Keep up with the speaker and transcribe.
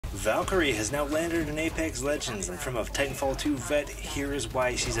Valkyrie has now landed in Apex Legends, and from a Titanfall 2 vet, here is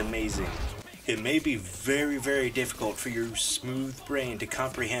why she's amazing. It may be very, very difficult for your smooth brain to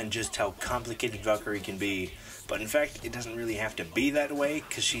comprehend just how complicated Valkyrie can be, but in fact, it doesn't really have to be that way,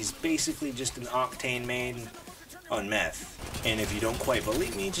 because she's basically just an Octrain main on meth. And if you don't quite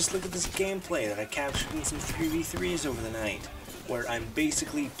believe me, just look at this gameplay that I captured in some 3v3s over the night, where I'm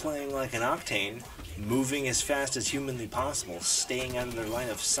basically playing like an Octrain, moving as fast as humanly possible, staying out of their line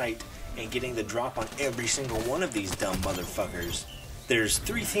of sight, and getting the drop on every single one of these dumb motherfuckers. There's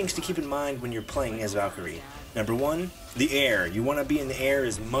three things to keep in mind when you're playing as Valkyrie. Number one, the air. You want to be in the air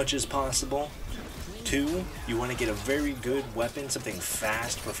as much as possible. Two, you want to get a very good weapon, something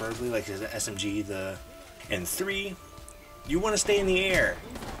fast, preferably like the SMG, and three, you want to stay in the air.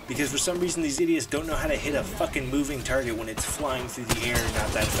 Because for some reason these idiots don't know how to hit a fucking moving target when it's flying through the air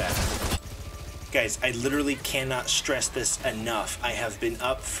not that fast. Guys, I literally cannot stress this enough. I have been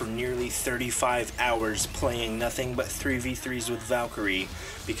up for nearly 35 hours playing nothing but 3v3s with Valkyrie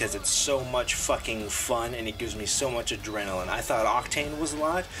because it's so much fucking fun and it gives me so much adrenaline. I thought Octrain was a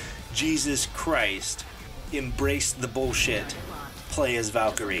lot. Jesus Christ. Embrace the bullshit. Play as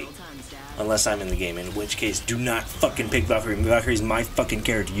Valkyrie. Unless I'm in the game, in which case, do not fucking pick Valkyrie. Valkyrie's my fucking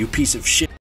character, you piece of shit.